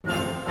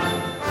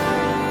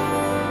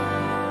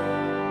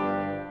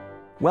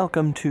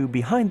Welcome to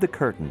Behind the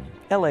Curtain,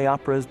 LA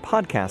Opera's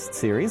podcast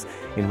series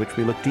in which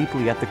we look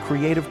deeply at the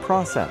creative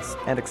process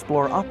and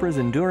explore opera's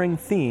enduring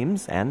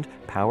themes and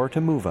power to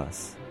move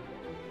us.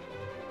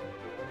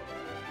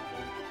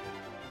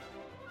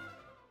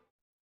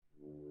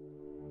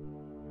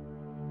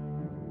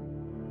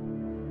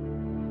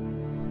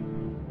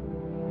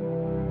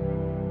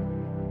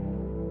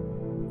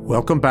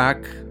 Welcome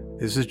back.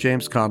 This is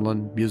James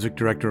Conlon, music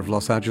director of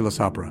Los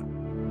Angeles Opera.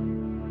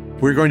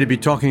 We're going to be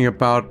talking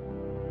about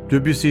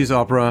Debussy's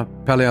opera,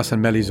 Pelléas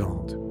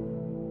Mélisande.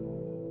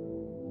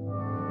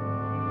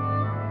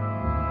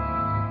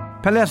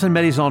 Pelléas and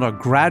Mélisande are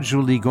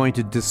gradually going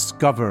to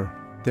discover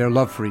their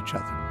love for each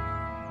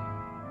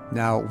other.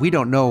 Now, we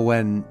don't know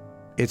when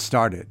it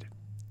started.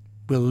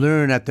 We'll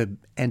learn at the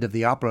end of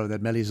the opera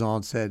that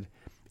Mélisande said,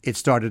 "It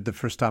started the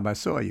first time I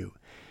saw you."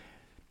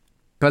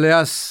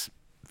 Pelléas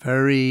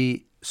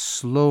very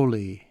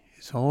slowly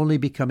is only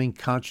becoming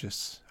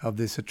conscious of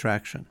this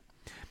attraction.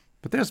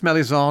 But there's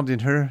Mélisande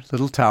in her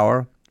little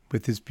tower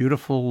with his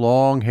beautiful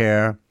long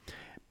hair.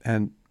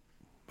 And,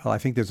 well, I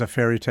think there's a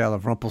fairy tale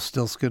of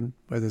Rumpelstiltskin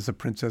where there's a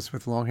princess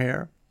with long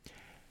hair.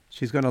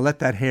 She's going to let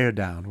that hair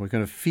down. We're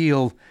going to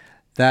feel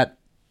that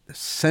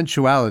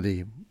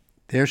sensuality.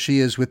 There she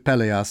is with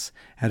Pelléas,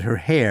 and her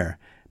hair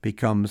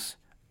becomes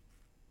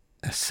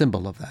a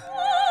symbol of that.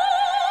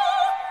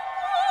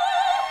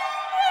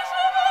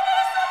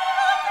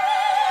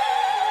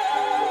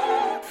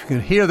 You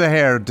can hear the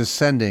hair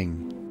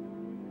descending.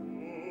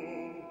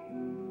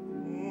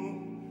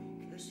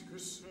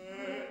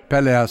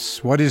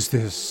 Pelléas, what is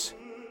this?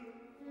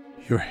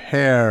 Your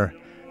hair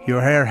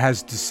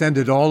has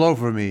descended all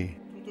over me.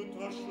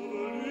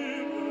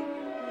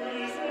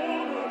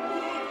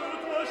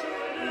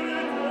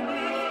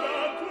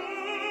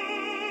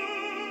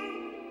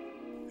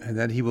 And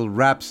then he will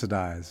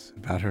rhapsodize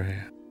about her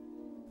hair.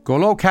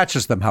 Conlon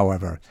catches them,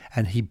 however,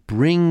 and he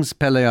brings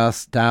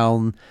Pelléas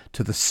down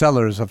to the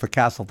cellars of the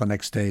castle the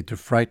next day to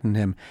frighten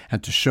him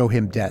and to show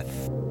him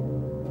death.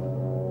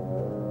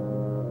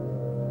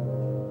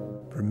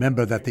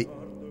 Remember that the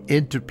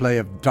interplay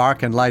of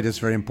dark and light is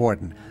very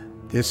important.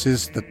 This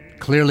is the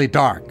clearly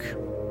dark.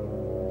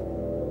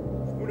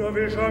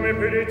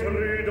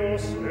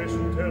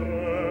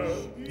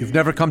 You've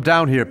never come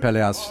down here,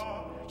 Pelléas.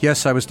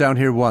 Yes, I was down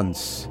here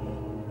once.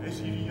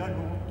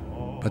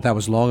 But that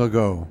was long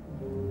ago.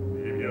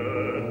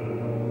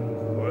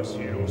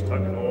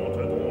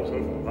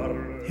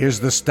 Here's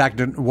the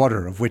stagnant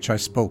water of which I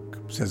spoke,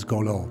 says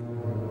Conlon.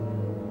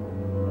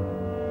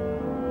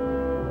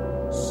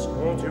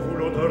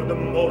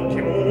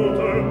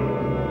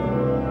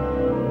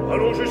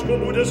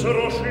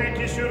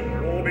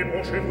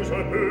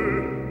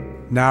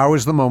 Now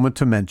is the moment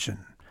to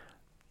mention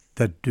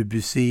that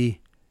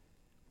Debussy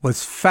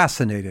was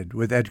fascinated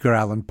with Edgar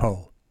Allan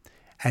Poe.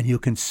 And you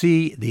can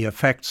see the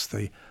effects,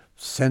 the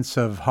sense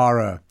of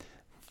horror.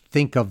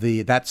 Think of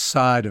that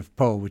side of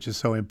Poe, which is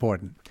so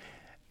important.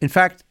 In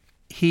fact,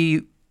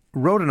 he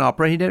wrote an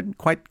opera, he didn't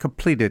quite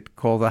complete it,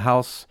 called The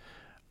House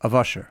of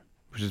Usher,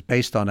 which is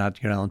based on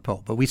Edgar Allan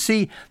Poe. But we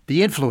see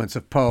the influence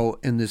of Poe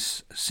in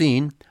this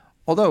scene.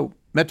 Although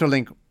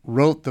Maeterlinck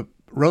wrote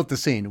the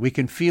scene, we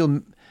can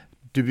feel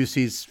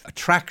Debussy's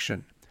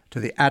attraction to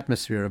the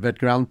atmosphere of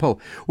Edgar Allan Poe.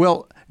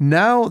 Well,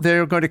 now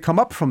they're going to come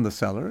up from the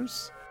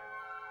cellars,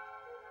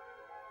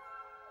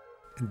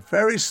 and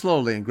very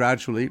slowly and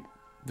gradually,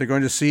 they're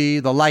going to see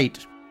the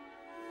light.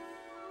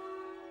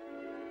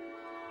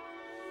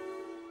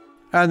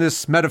 And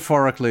this,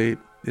 metaphorically,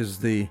 is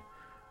the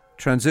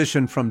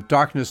transition from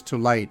darkness to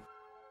light,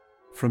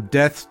 from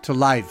death to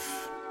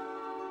life.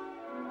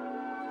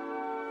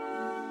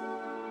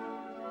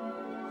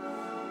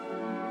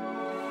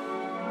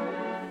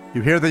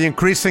 You hear the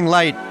increasing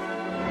light.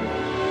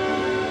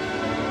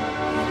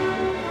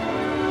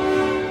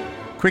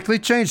 Quickly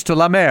change to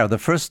La Mer, the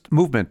first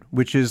movement,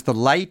 which is the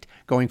light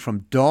going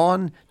from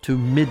dawn to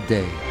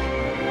midday.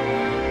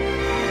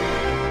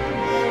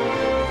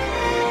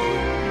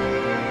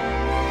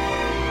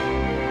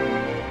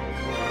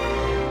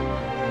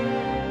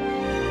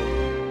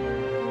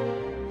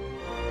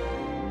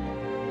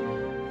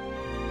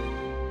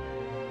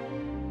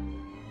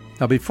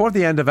 Now, before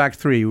the end of Act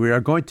 3, we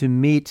are going to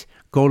meet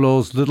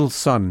Conlon's little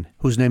son,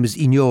 whose name is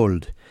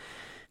Ignolde.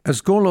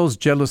 As Conlon's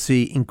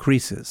jealousy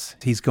increases,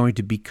 he's going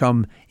to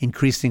become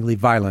increasingly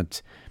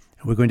violent.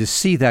 We're going to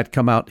see that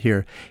come out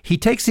here. He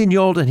takes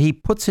Ignolde and he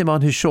puts him on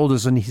his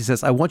shoulders and he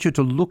says, "I want you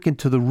to look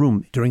into the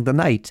room during the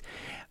night.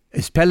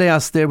 Is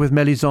Pelléas there with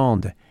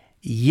Mélisande?"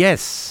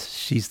 "Yes,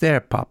 she's there,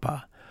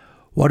 Papa."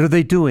 "What are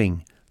they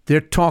doing?" "They're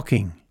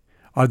talking."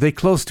 "Are they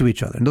close to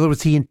each other?" In other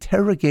words, he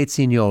interrogates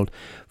Ignolde.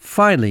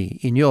 Finally,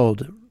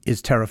 Ignolde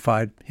is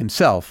terrified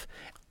himself.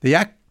 The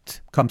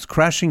act comes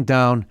crashing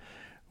down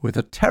with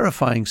a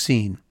terrifying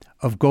scene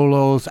of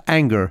Conlon's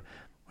anger,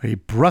 where he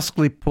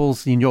brusquely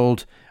pulls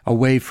Ignolde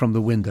away from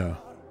the window.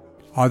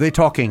 "Are they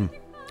talking?"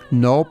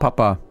 "No,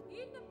 Papa."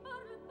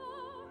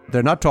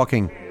 "They're not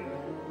talking."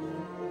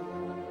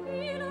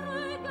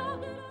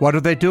 "What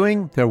are they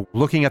doing?" "They're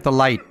looking at the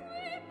light."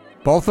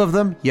 "Both of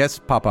them?" "Yes,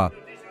 Papa."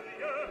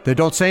 They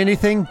don't say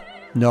anything?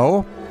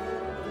 No.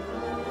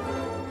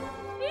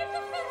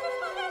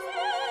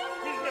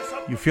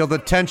 You feel the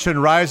tension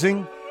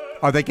rising?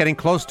 Are they getting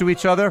close to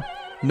each other?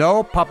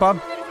 No,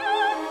 Papa?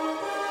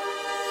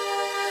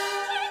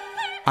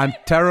 I'm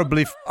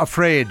terribly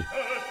afraid.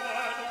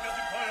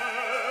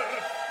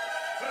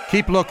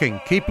 Keep looking,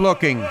 keep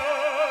looking.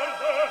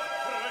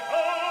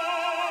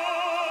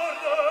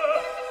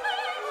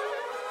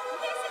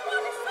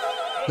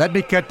 Let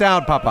me get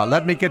down, Papa,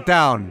 let me get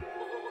down.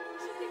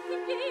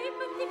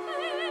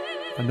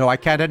 No, I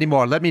can't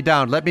anymore. Let me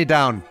down, let me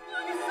down.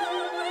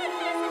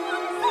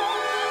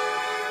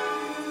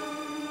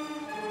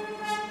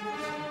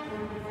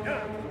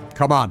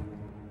 Come on.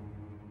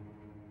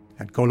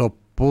 And Conlon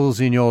pulls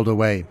Hinault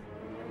away.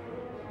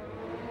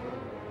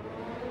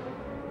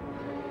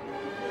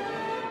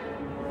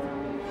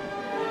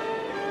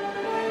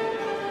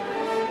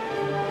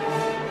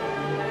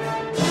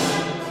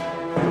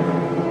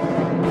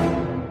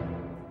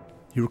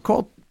 You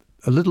recall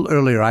a little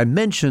earlier I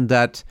mentioned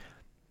that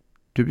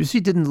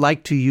Debussy didn't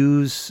like to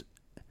use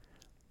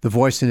the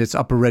voice in its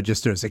upper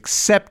registers,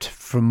 except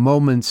for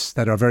moments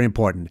that are very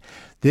important.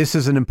 This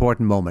is an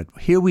important moment.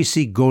 Here we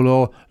see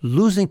Conlon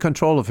losing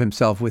control of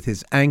himself with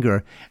his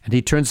anger, and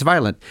he turns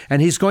violent.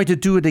 And he's going to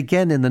do it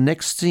again in the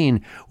next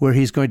scene, where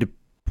he's going to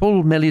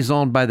pull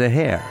Mélisande by the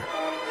hair.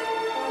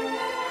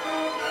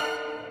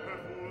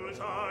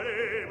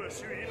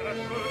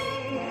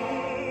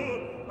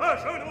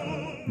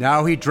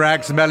 Now he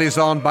drags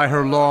Mélisande by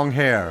her long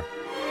hair.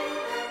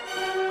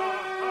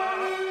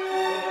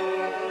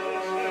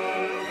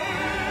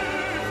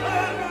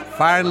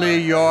 Finally,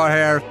 your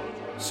hair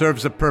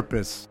serves a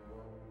purpose.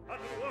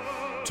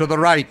 To the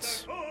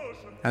right,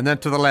 and then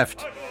to the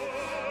left.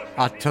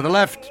 To the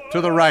left, to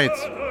the right.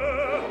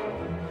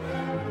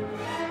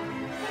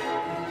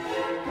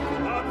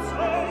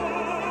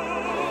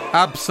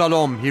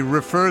 Absalom, he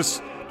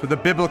refers to the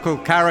biblical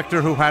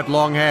character who had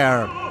long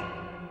hair.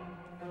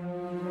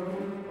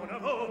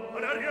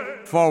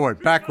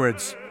 Forward,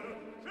 backwards,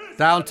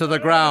 down to the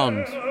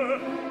ground.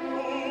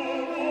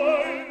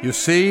 You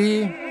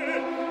see?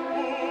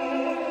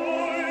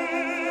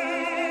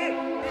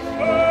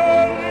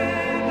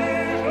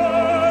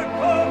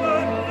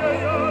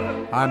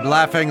 I'm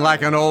laughing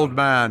like an old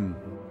man.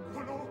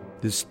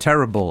 This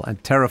terrible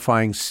and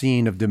terrifying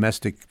scene of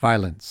domestic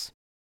violence.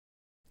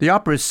 The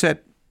opera is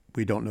set,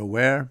 we don't know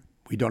where,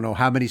 we don't know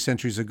how many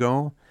centuries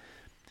ago,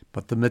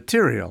 but the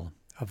material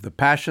of the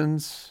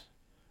passions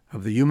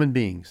of the human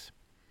beings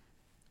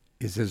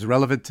is as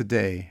relevant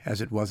today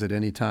as it was at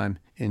any time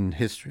in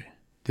history.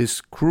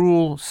 This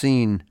cruel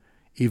scene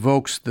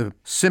evokes the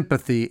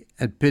sympathy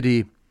and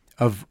pity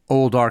of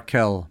old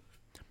Arkell,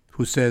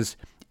 who says,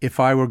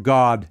 "If I were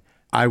God,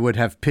 I would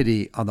have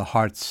pity on the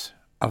hearts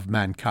of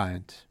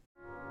mankind."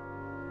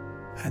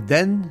 And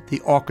then the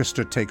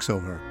orchestra takes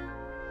over.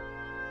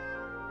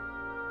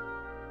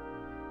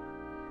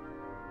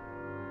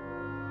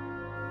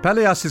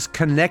 Pelléas is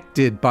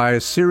connected by a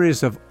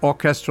series of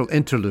orchestral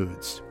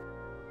interludes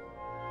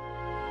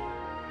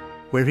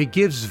where he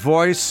gives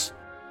voice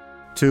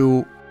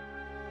to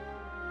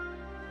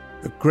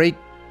the great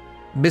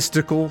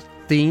mystical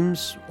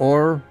themes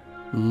or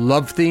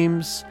love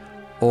themes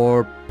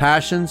or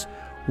passions.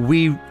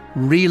 We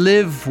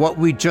relive what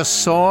we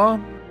just saw.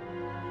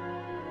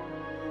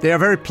 They are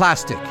very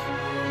plastic.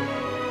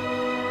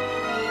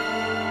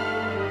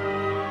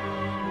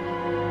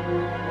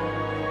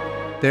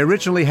 They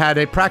originally had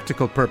a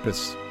practical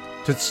purpose,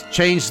 to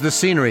change the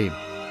scenery.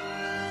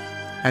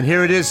 And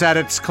here it is at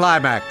its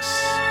climax.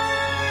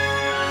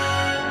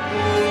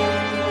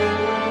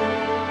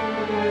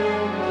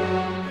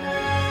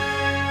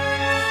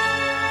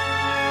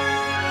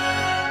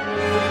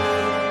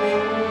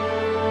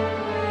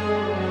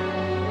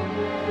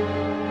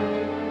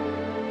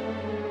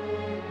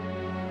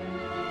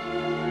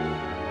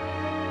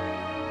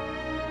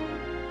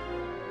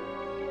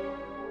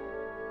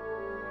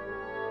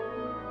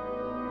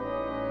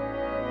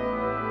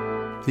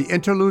 The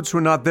interludes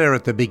were not there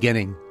at the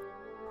beginning.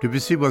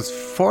 Debussy was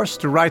forced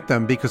to write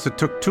them because it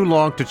took too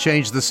long to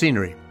change the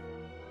scenery.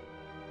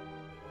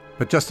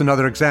 But just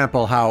another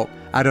example how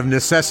out of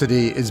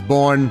necessity is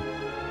born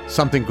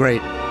something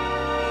great.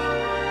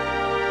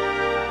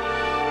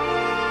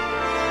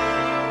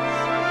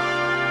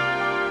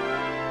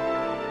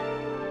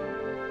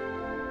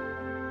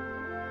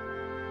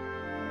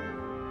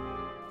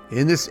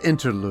 In this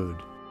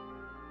interlude,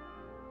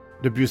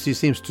 Debussy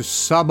seems to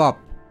sum up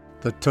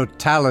the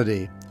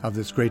totality of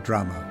this great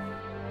drama.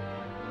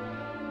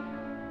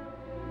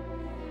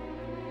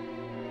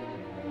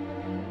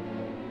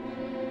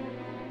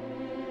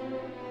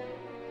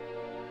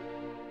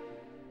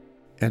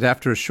 And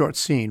after a short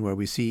scene where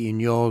we see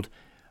Hinault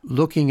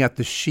looking at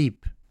the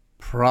sheep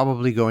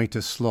probably going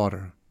to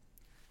slaughter,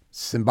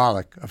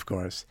 symbolic, of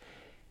course,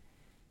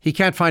 he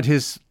can't find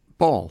his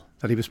ball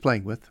that he was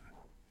playing with,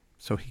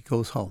 so he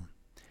goes home.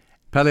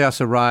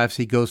 Pelléas arrives,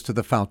 he goes to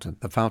the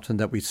fountain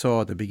that we saw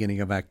at the beginning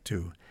of Act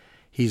 2.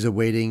 He's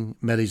awaiting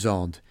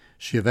Mélisande.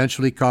 She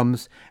eventually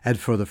comes, and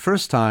for the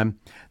first time,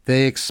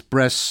 they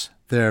express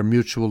their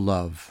mutual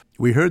love.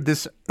 We heard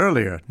this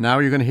earlier. Now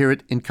you're going to hear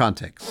it in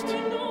context.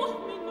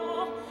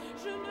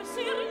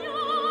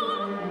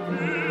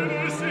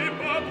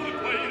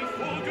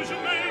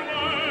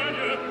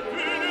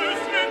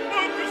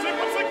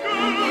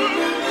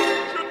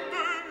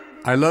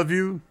 I love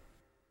you.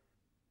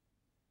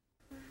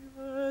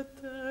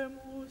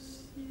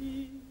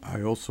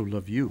 I also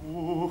love you.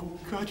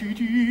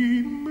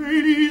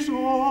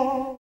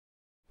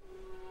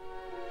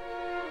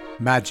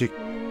 Magic.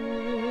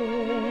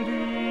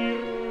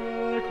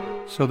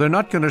 So they're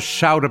not going to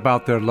shout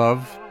about their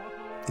love.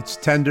 It's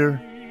tender.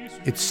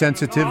 It's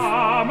sensitive.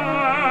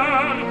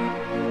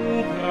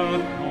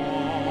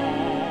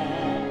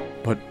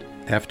 But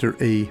after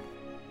a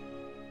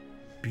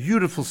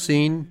beautiful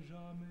scene,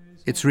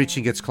 it's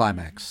reaching its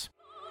climax.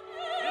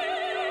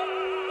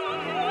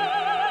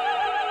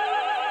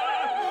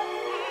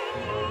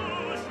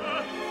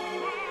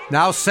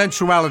 Now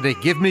sensuality,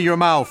 give me your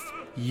mouth.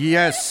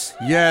 Yes,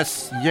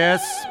 yes,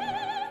 yes.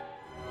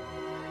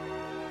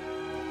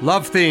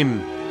 Love theme.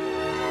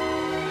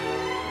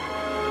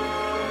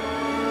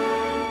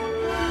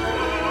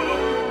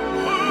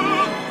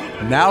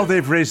 Now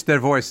they've raised their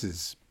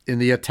voices in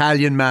the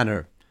Italian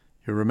manner.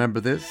 You remember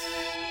this?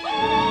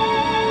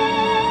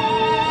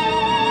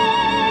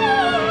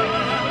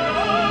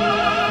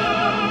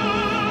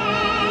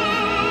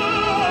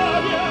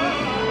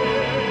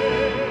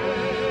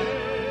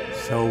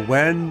 So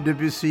when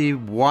Debussy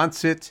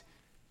wants it,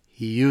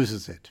 he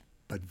uses it,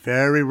 but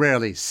very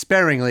rarely,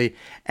 sparingly,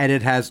 and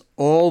it has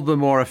all the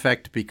more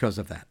effect because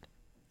of that.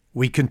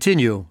 We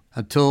continue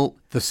until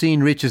the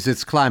scene reaches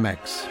its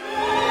climax.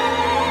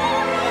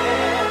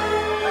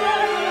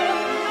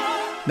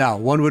 Now,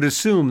 one would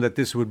assume that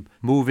this would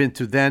move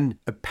into then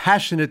a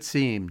passionate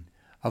scene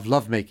of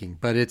lovemaking,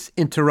 but it's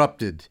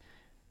interrupted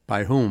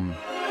by whom?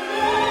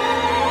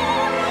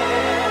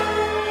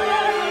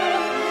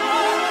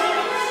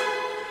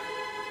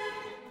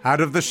 Out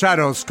of the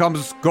shadows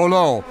comes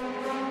Conlon.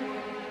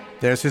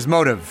 There's his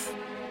motive.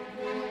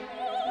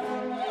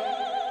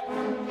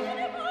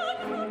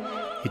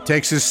 He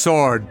takes his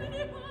sword.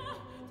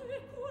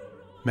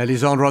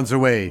 Mélisande runs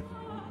away.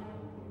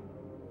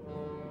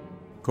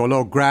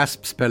 Conlon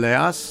grasps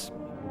Pelléas.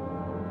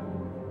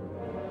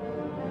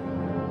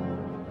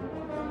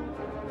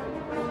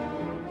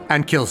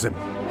 And kills him.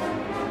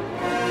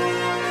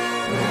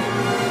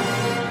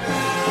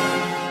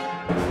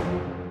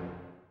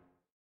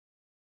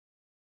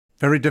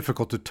 Very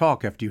difficult to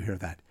talk after you hear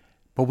that.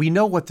 But we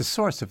know what the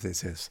source of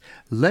this is.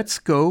 Let's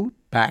go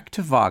back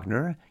to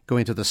Wagner, go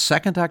into the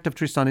second act of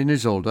Tristan and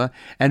Isolde,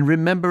 and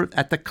remember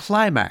at the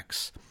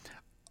climax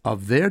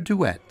of their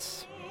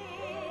duet,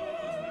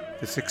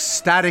 this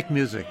ecstatic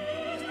music,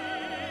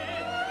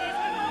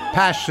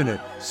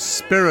 passionate,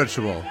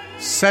 spiritual,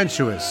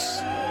 sensuous.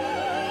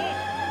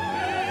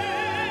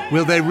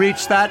 Will they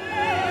reach that?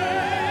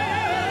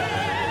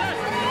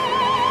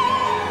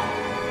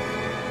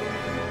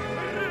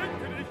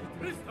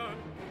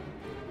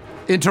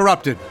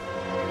 Interrupted.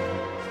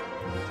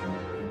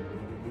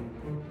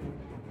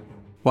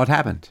 What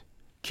happened?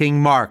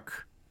 King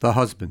Mark, the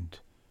husband,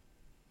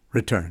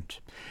 returned.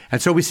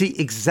 And so we see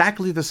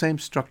exactly the same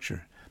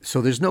structure.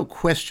 So there's no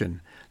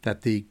question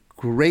that the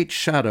great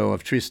shadow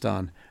of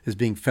Tristan is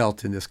being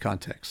felt in this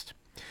context.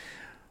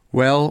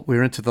 Well,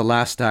 we're into the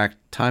last act.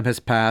 Time has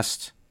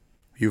passed.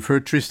 You've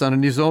heard Tristan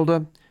and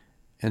Isolde,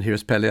 and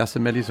here's Pelléas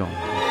and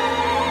Mélisande.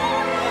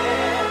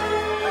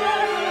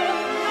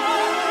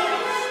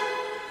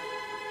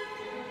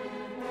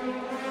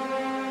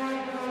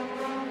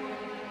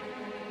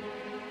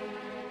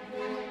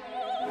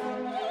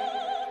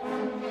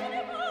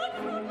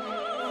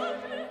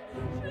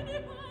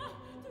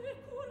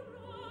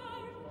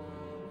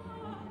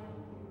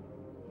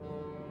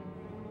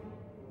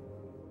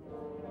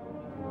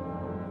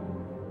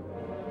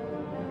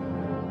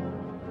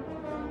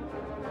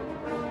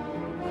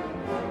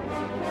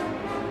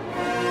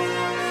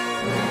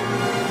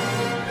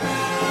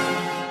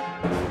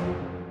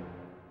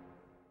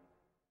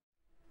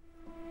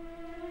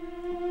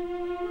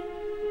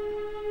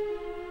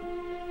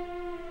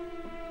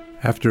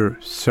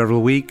 After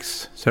several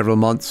weeks, several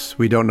months,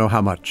 we don't know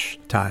how much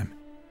time,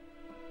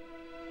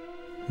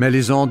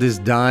 Mélisande is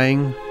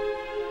dying.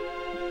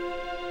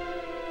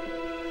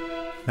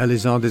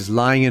 Mélisande is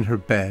lying in her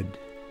bed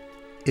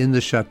in the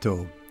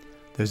chateau.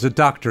 There's a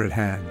doctor at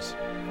hand.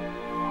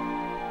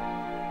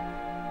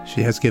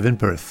 She has given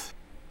birth.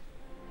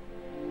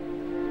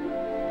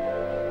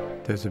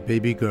 There's a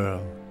baby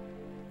girl.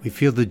 We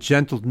feel the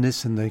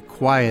gentleness and the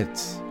quiet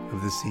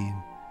of the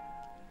scene.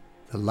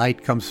 The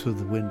light comes through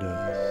the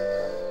windows.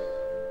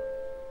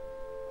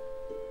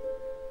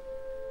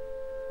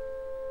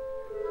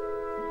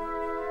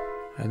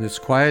 And this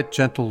quiet,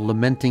 gentle,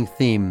 lamenting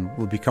theme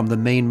will become the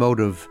main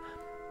motive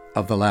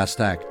of the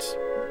last act.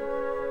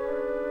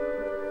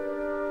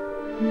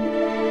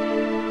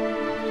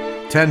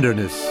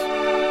 Tenderness.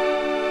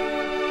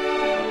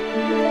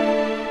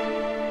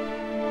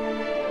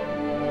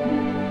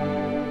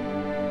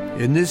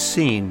 In this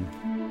scene,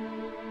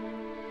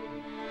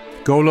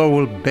 Golo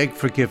will beg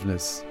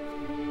forgiveness.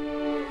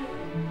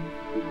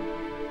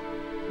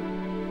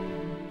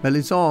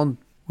 Mélisande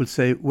will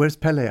say, "Where's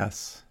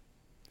Pelléas?"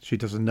 She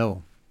doesn't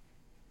know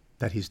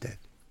that he's dead.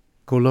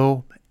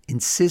 Golo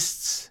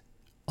insists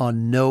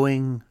on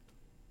knowing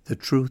the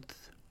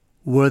truth.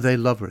 Were they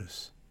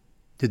lovers?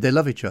 Did they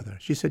love each other?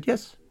 She said,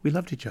 "Yes, we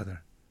loved each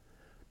other."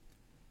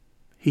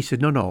 He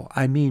said, No,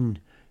 I mean,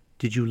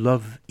 did you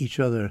love each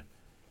other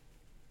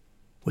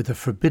with a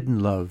forbidden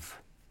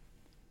love?"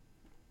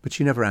 But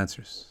she never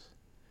answers.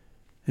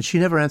 And she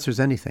never answers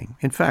anything.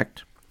 In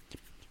fact,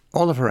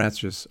 all of her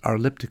answers are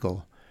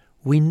elliptical.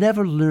 We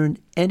never learn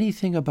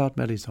anything about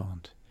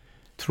Mélisande.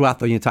 Throughout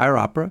the entire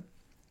opera,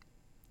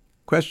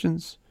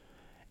 questions,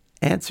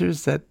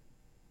 answers that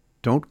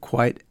don't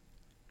quite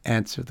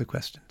answer the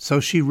question. So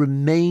she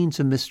remains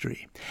a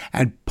mystery.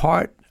 And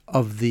part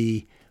of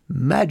the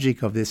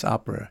magic of this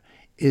opera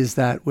is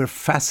that we're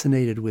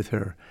fascinated with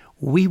her.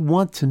 We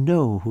want to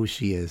know who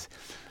she is.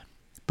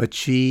 But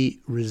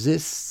she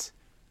resists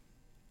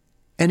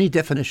any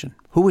definition.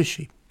 Who is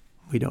she?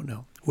 We don't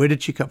know. Where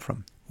did she come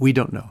from? We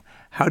don't know.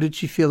 How did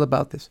she feel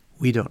about this?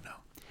 We don't know.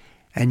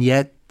 And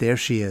yet, there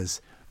she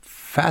is,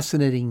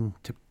 fascinating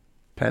to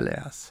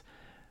Pelléas,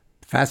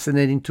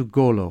 fascinating to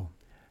Golo,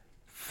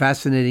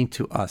 fascinating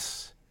to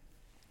us.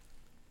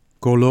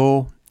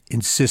 Golo,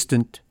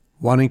 insistent,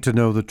 wanting to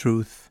know the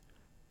truth,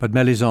 but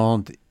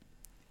Mélisande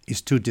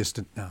is too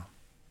distant now.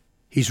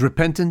 He's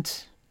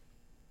repentant,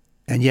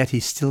 and yet he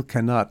still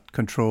cannot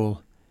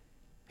control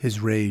his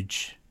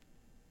rage.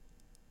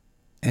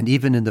 And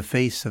even in the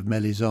face of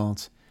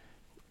Mélisande's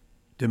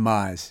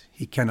demise,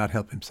 he cannot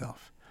help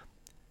himself.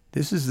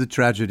 This is the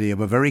tragedy of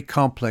a very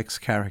complex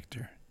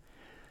character.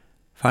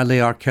 Finally,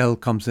 Arkell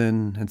comes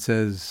in and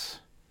says,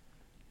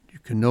 "You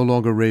can no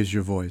longer raise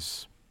your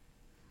voice."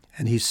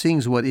 And he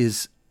sings what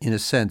is, in a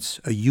sense,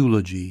 a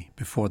eulogy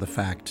before the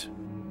fact.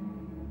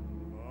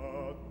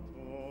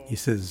 He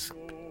says,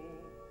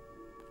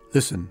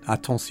 "Listen,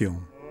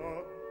 attention.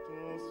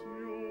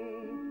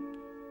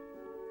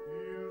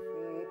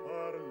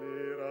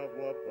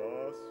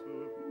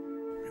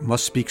 You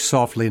must speak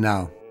softly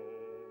now."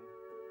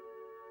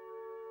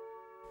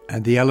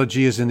 And the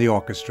elegy is in the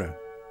orchestra.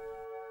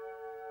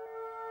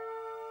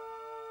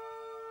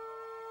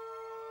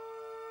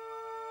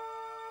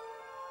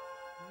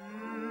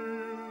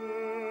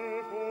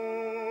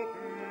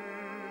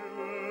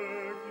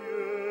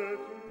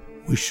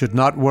 We should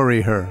not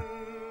worry her.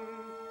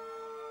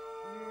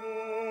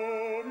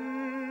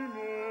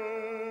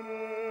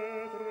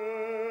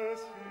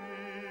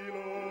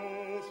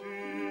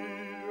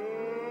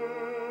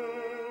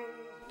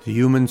 The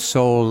human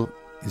soul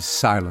is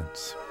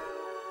silent.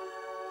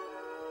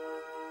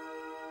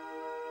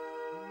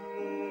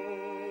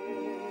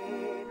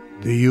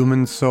 The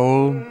human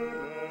soul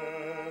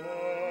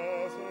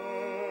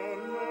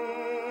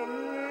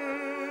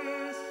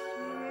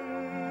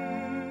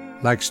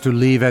likes to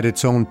leave at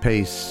its own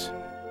pace.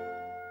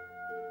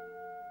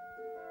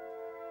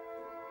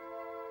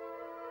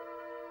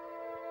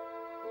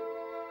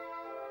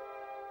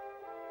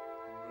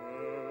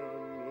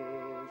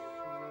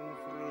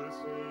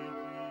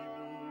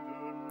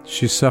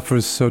 She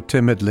suffers so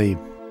timidly.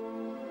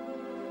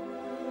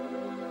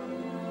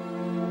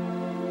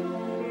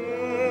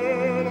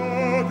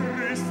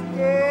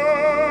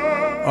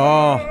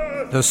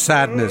 Oh, the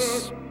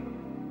sadness.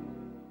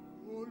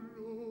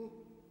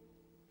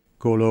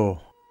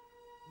 Golo.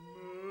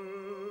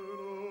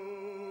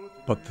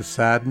 But the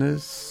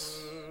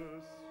sadness,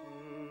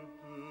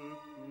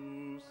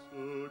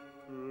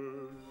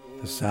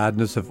 the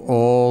sadness of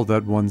all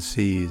that one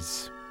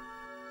sees.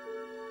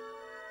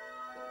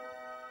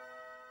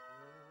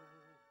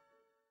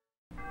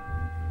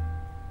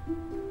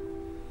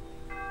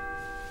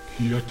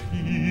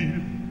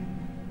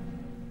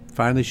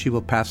 Finally, she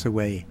will pass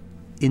away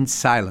in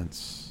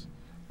silence,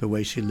 the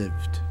way she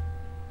lived.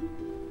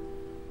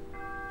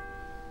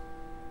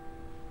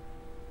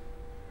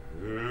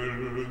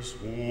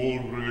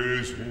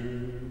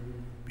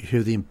 You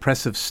hear the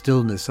impressive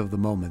stillness of the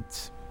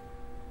moment.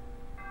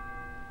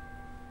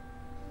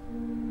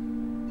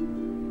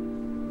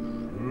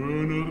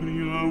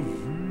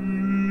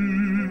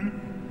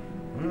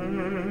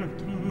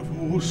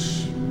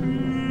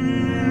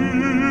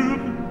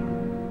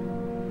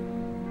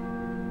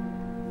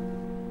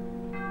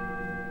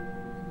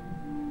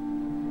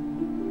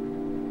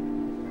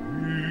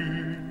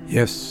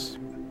 Yes,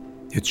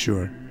 it's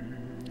sure.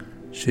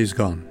 She's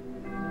gone.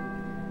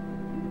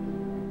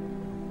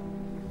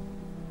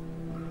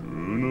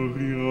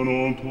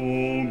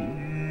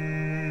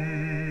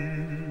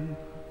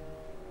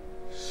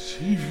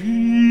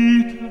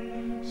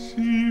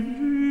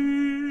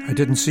 I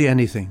didn't see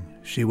anything.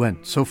 She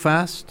went so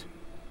fast.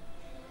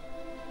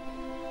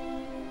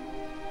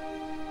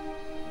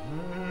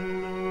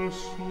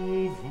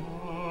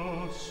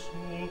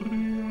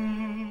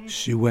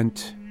 She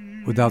went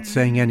without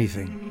saying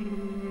anything.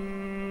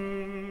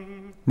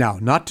 Now,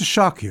 not to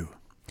shock you,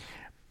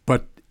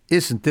 but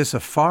isn't this a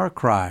far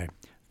cry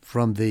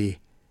from the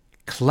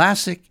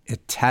classic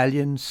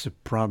Italian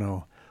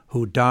soprano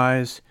who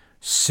dies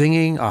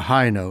singing a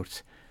high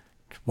note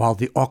while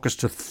the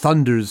orchestra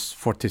thunders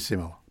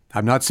fortissimo.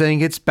 I'm not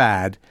saying it's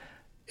bad.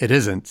 It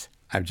isn't.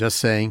 I'm just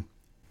saying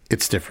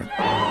it's different.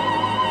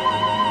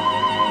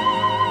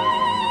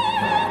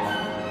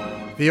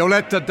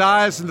 Violetta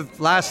dies in the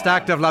last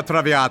act of La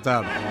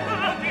Traviata.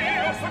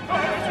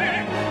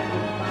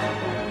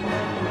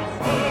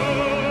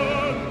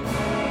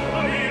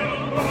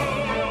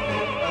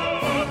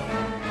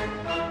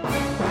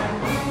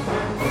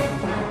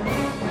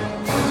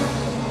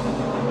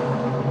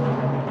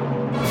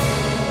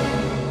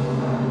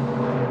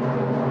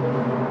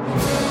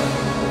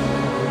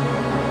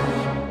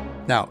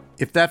 Now,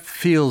 if that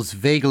feels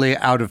vaguely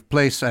out of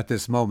place at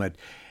this moment,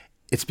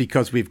 it's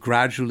because we've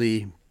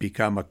gradually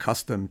become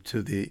accustomed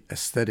to the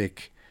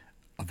aesthetic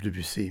of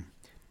Debussy.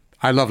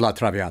 I love La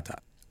Traviata.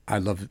 I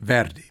love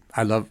Verdi.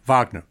 I love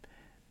Wagner.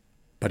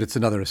 But it's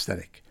another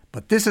aesthetic.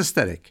 But this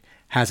aesthetic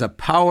has a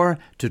power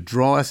to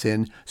draw us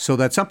in so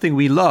that something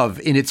we love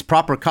in its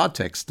proper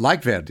context,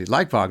 like Verdi,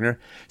 like Wagner,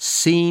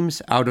 seems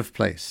out of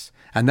place.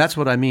 And that's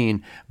what I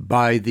mean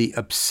by the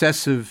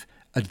obsessive,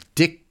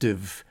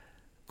 addictive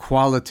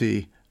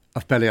quality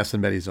of Pelléas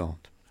and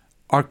Mélisande.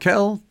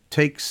 Arkel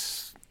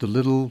takes the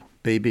little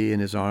baby in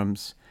his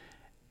arms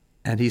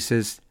and he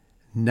says,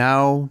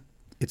 now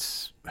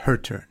it's her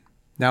turn.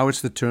 Now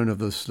it's the turn of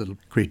this little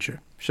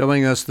creature,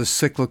 showing us the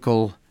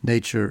cyclical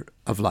nature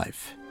of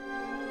life.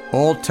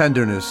 All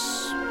tenderness.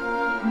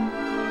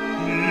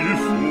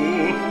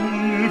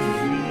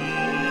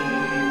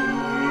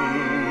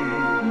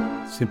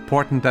 It's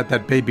important that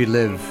that baby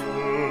live.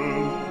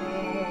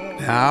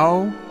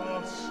 Now,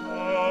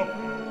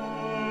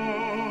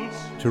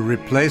 to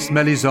replace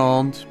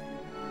Mélisande,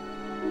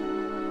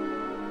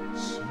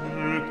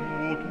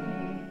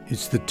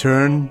 it's the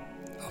turn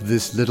of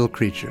this little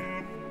creature.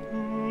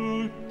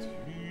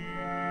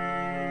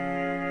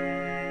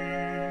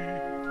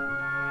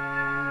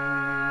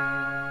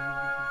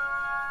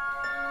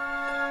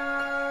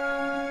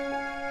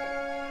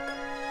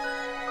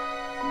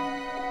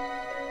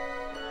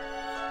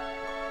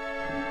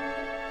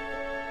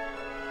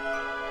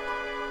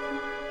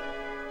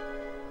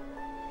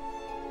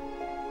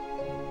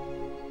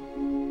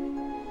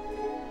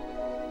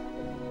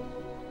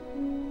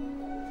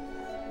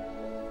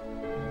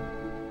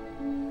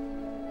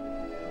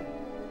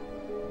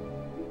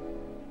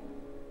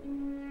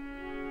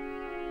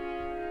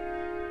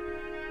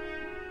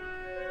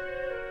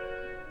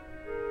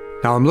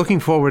 Now I'm looking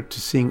forward to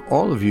seeing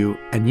all of you,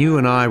 and you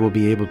and I will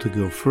be able to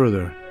go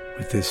further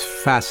with this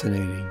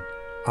fascinating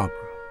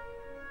opera,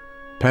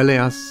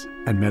 Pelléas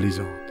and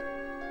Mélisande.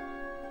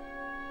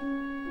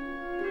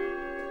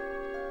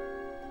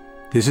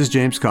 This is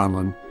James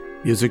Conlon,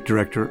 Music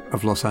Director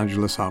of Los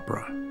Angeles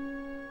Opera.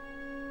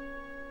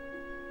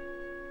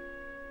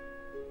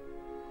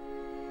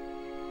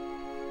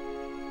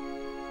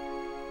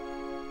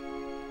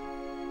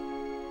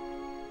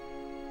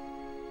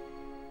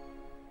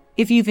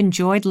 If you've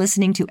enjoyed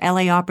listening to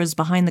LA Opera's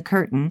Behind the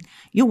Curtain,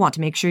 you'll want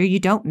to make sure you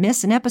don't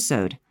miss an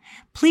episode.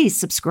 Please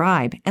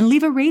subscribe and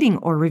leave a rating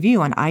or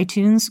review on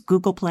iTunes,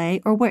 Google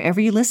Play, or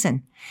wherever you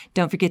listen.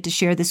 Don't forget to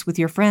share this with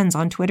your friends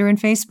on Twitter and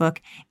Facebook,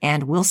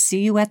 and we'll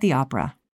see you at the opera.